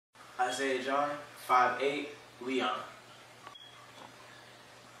Isaiah John, 5'8", Leon.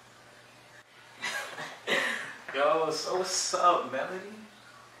 Yo, so what's up, Melody?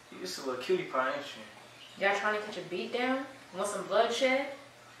 You used to look cutie pie, ain't you? Y'all trying to catch a beat down? Want some bloodshed?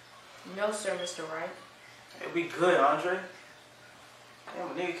 No, sir, Mr. Wright. It'll be good, Andre. Damn,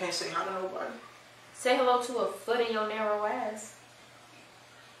 a nigga can't say hi to nobody. Say hello to a foot in your narrow ass.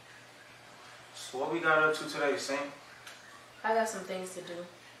 So what we got up to today, Saint? I got some things to do.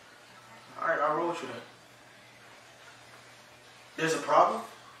 Alright, I'll roll with you then. There's a problem?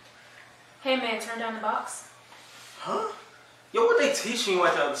 Hey man, turn down the box. Huh? Yo, what they teaching you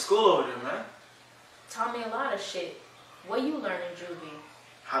at the other school over there, man? Taught me a lot of shit. What you learn in juvie?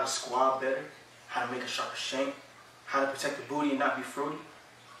 How to squab better, how to make a sharper shank, how to protect the booty and not be fruity.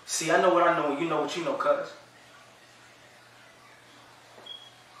 See, I know what I know and you know what you know, cuz.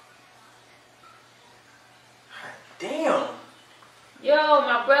 Damn. Yo,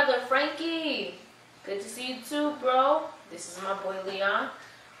 my brother Frankie. Good to see you too, bro. This is my boy Leon.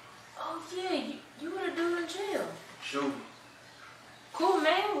 Oh yeah, you were the dude in jail. Juvie. Cool,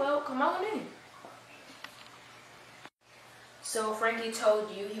 man. Well, come on in. So Frankie told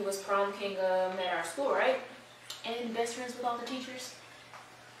you he was prom king at our school, right? And best friends with all the teachers?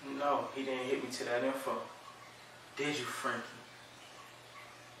 No, he didn't hit me to that info. Did you, Frankie?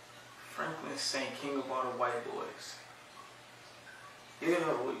 Franklin Saint, king of all the white boys. Yeah,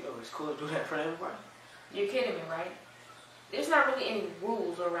 it's cool to do that for everybody. You're kidding me, right? There's not really any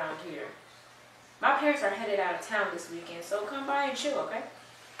rules around here. My parents are headed out of town this weekend, so come by and chill, okay?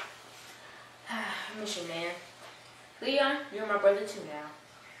 Miss you, man. Leon, you're my brother too now.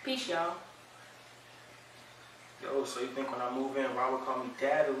 Peace, y'all. Yo, so you think when I move in, Rob would call me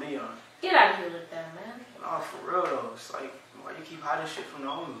Dad or Leon? Get out of here with that, man. No, for real though. It's like, why you keep hiding shit from the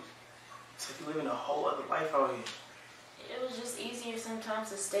homies? It's like you living a whole other life out here. It was just easier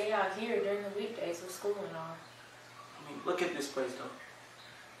sometimes to stay out here during the weekdays with school and all. I mean, look at this place though.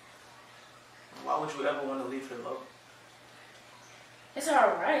 Why would you ever want to leave it alone? It's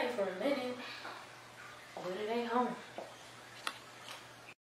alright for a minute.